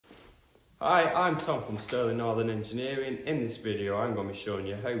Hi, I'm Tom from Sterling Northern Engineering. In this video I'm going to be showing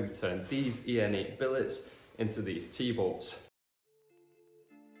you how we turn these EN8 billets into these T-bolts.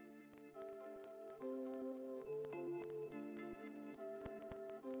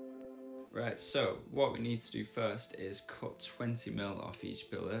 Right, so what we need to do first is cut 20mm off each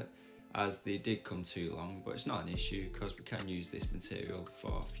billet, as they did come too long, but it's not an issue because we can use this material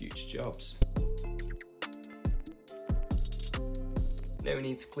for future jobs. Now we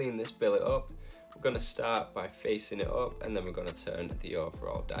need to clean this billet up. We're going to start by facing it up and then we're going to turn the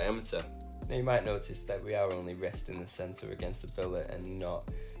overall diameter. Now you might notice that we are only resting the centre against the billet and not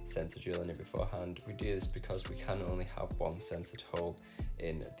centre drilling it beforehand. We do this because we can only have one centred hole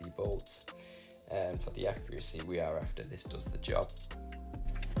in the bolt, and for the accuracy we are after, this does the job.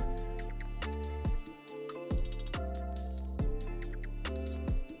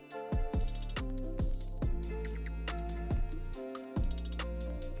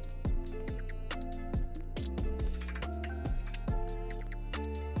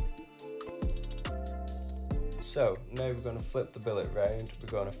 So now we're going to flip the billet round, we're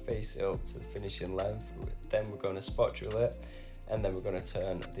going to face it up to the finishing length, then we're going to spot drill it, and then we're going to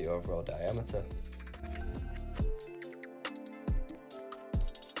turn the overall diameter.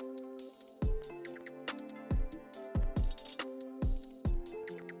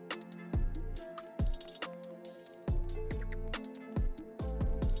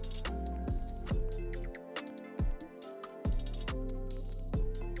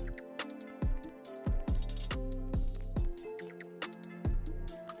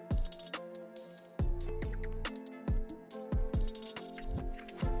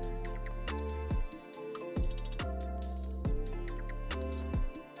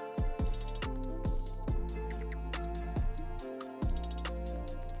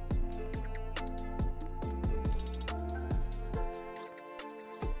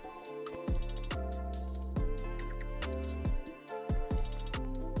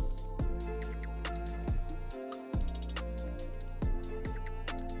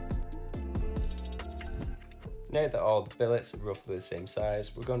 Now that all the billets are roughly the same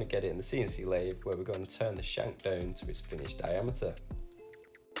size, we're going to get it in the CNC lathe where we're going to turn the shank down to its finished diameter.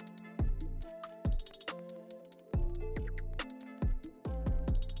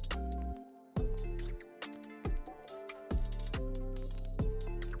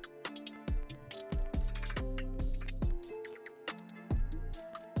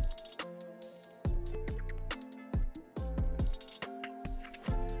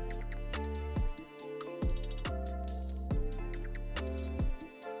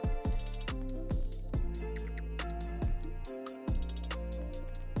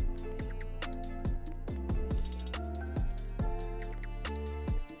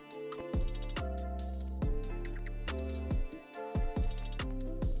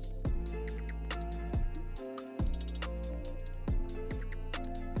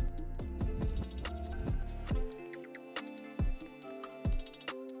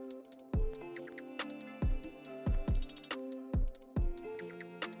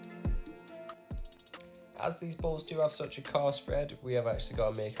 As these bolts do have such a coarse thread, we have actually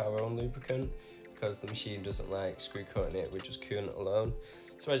got to make our own lubricant because the machine doesn't like screw coating it with just coolant alone.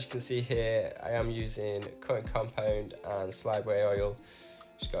 So as you can see here, I am using coating compound and slideway oil.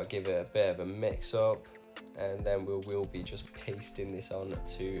 Just got to give it a bit of a mix up, and then we'll be just pasting this on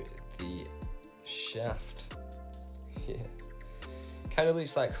to the shaft. Yeah, kind of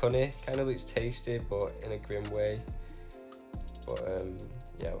looks like honey, kind of looks tasty, but in a grim way. But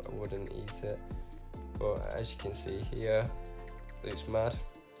yeah, I wouldn't eat it. But as you can see here, looks mad,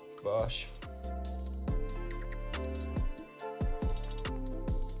 bosh.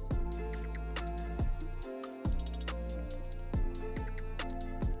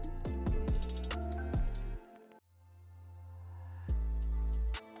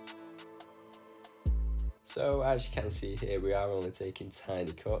 So as you can see here, we are only taking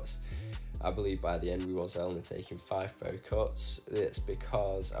tiny cuts. I believe by the end we was only taking 5 throw cuts. It's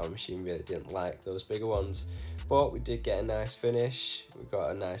because our machine really didn't like those bigger ones. But we did get a nice finish, we got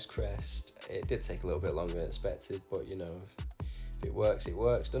a nice crest. It did take a little bit longer than expected, but you know, if it works,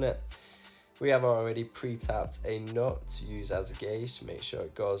 doesn't it? We have already pre-tapped a nut to use as a gauge to make sure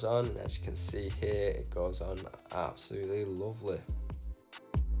it goes on. And as you can see here, it goes on absolutely lovely.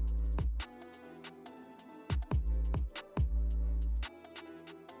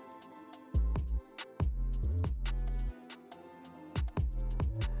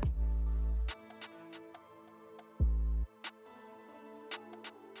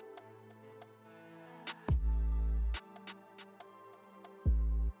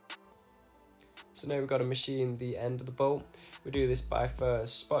 So now we've got to machine the end of the bolt. We do this by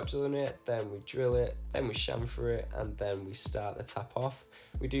first spot drilling it, then we drill it, then we chamfer it, and then we start the tap off.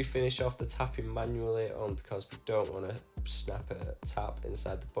 We do finish off the tapping manually on because we don't want to snap a tap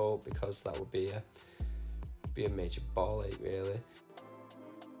inside the bolt, because that would be a major ball ache really.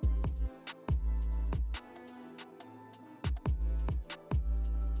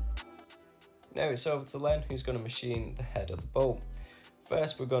 Now it's over to Len, who's going to machine the head of the bolt.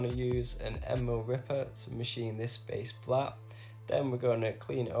 First we're going to use an end mill ripper to machine this base flat. Then we're going to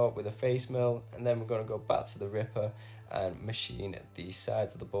clean it up with a face mill, and then we're going to go back to the ripper and machine the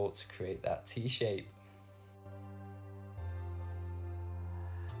sides of the bolt to create that T-shape.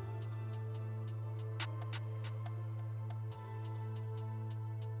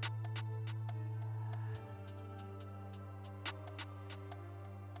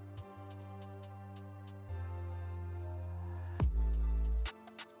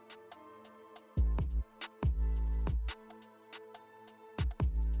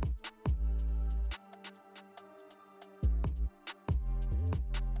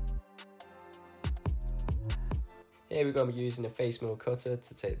 Here we're going to be using a face mill cutter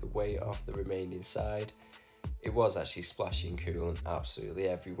to take the weight off the remaining side. It was actually splashing coolant absolutely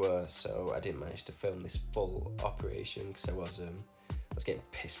everywhere, so I didn't manage to film this full operation because I was getting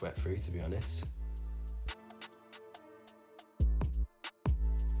piss wet through, to be honest.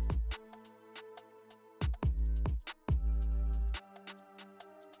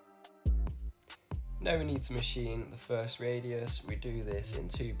 Now we need to machine the first radius. We do this in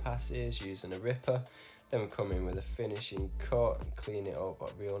 2 passes using a ripper. Then we come in with a finishing cut and clean it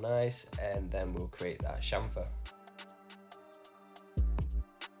up real nice, and then we'll create that chamfer.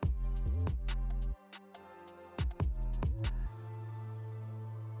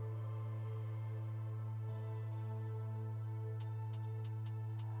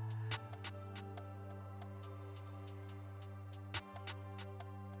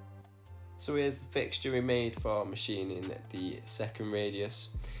 So here's the fixture we made for machining the second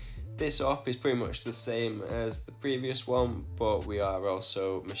radius. This op is pretty much the same as the previous one, but we are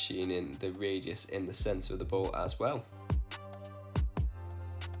also machining the radius in the centre of the bolt as well.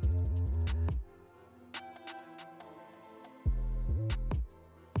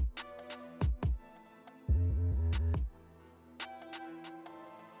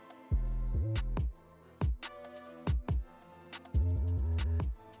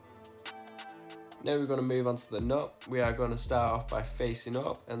 Now we're going to move on to the nut. We are going to start off by facing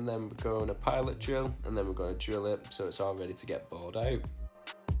up, and then we're going to pilot drill, and then we're going to drill it so it's all ready to get bored out.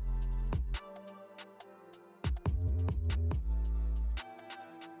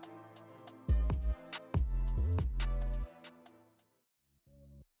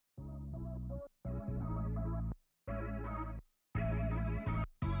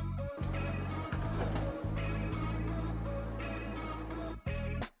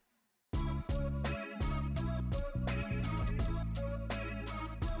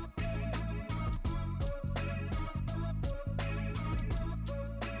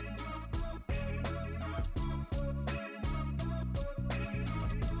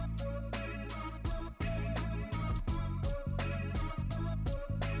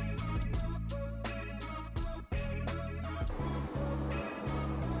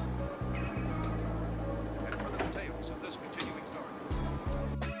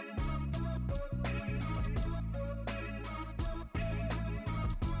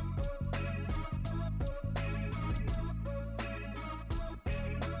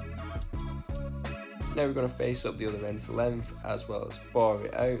 Now we're going to face up the other end to length, as well as bore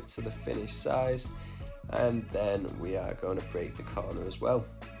it out to the finished size, and then we are going to break the corner as well.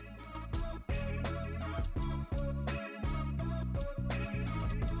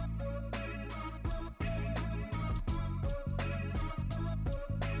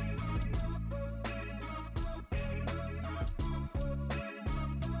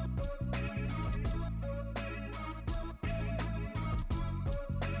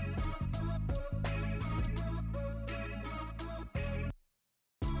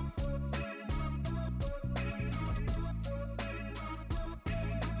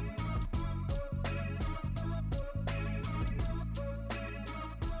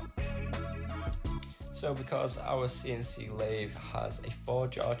 So because our CNC lathe has a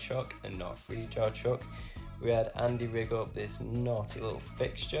 4-jaw chuck and not a 3-jaw chuck, we had Andy rig up this naughty little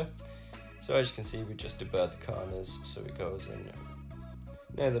fixture. So as you can see, we just deburred the corners so it goes in.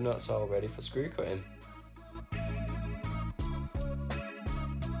 Now the nut's all ready for screw cutting.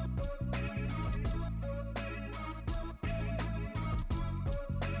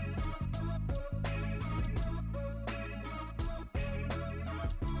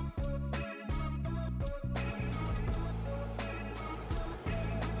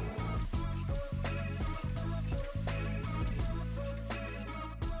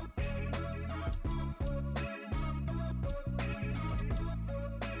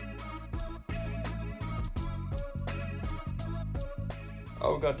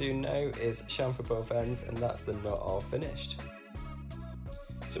 All we've got to do now is chamfer both ends, and that's the nut all finished.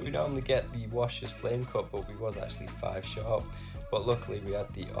 So we normally get the washers flame cut, but we was actually 5 short. But luckily we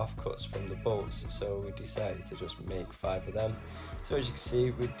had the offcuts from the bolts, so we decided to just make 5 of them. So as you can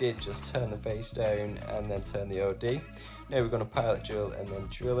see, we did just turn the face down and then turn the OD. Now we're going to pilot drill and then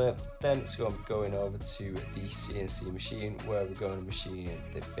drill it. Then it's going to be going over to the CNC machine, where we're going to machine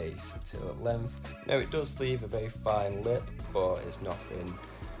the face to length. Now it does leave a very fine lip, but it's nothing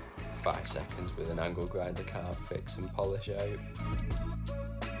 5 seconds with an angle grinder can't fix and polish out.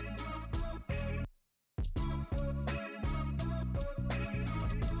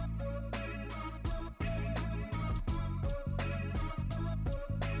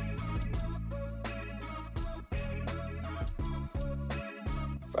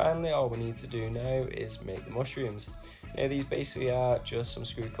 Finally, all we need to do now is make the mushrooms. Now these basically are just some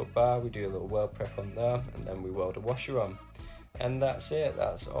screw cut bar. We do a little weld prep on there, and then we weld a washer on. And that's it,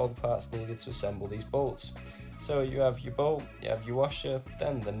 that's all the parts needed to assemble these bolts. So you have your bolt, you have your washer,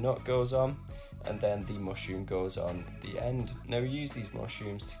 then the nut goes on, and then the mushroom goes on the end. Now we use these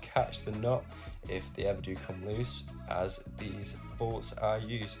mushrooms to catch the nut if they ever do come loose, as these bolts are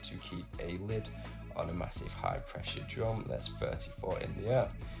used to keep a lid on a massive high pressure drum that's 30 foot in the air.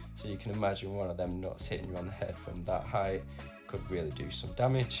 So you can imagine one of them nuts hitting you on the head from that height could really do some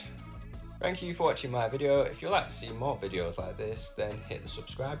damage. Thank you for watching my video. If you'd like to see more videos like this, then hit the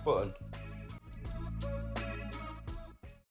subscribe button.